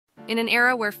In an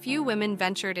era where few women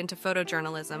ventured into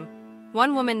photojournalism,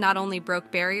 one woman not only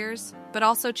broke barriers, but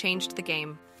also changed the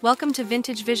game. Welcome to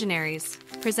Vintage Visionaries,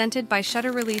 presented by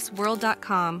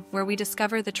ShutterReleaseWorld.com, where we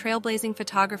discover the trailblazing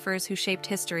photographers who shaped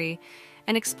history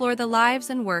and explore the lives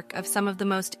and work of some of the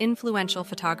most influential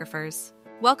photographers.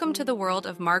 Welcome to the world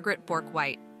of Margaret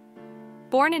Bourke-White.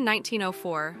 Born in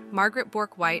 1904, Margaret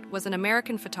Bourke-White was an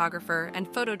American photographer and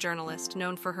photojournalist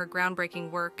known for her groundbreaking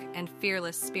work and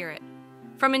fearless spirit.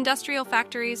 From industrial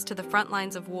factories to the front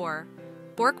lines of war,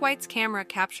 Bourke-White's camera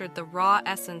captured the raw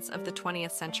essence of the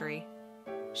 20th century.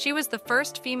 She was the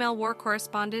first female war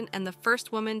correspondent and the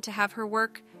first woman to have her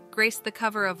work grace the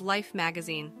cover of Life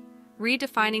magazine,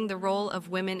 redefining the role of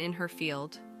women in her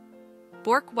field.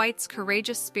 Bourke-White's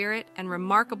courageous spirit and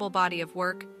remarkable body of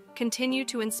work continue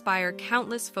to inspire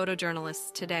countless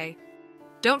photojournalists today.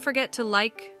 Don't forget to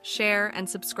like, share, and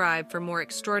subscribe for more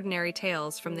extraordinary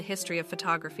tales from the history of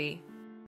photography.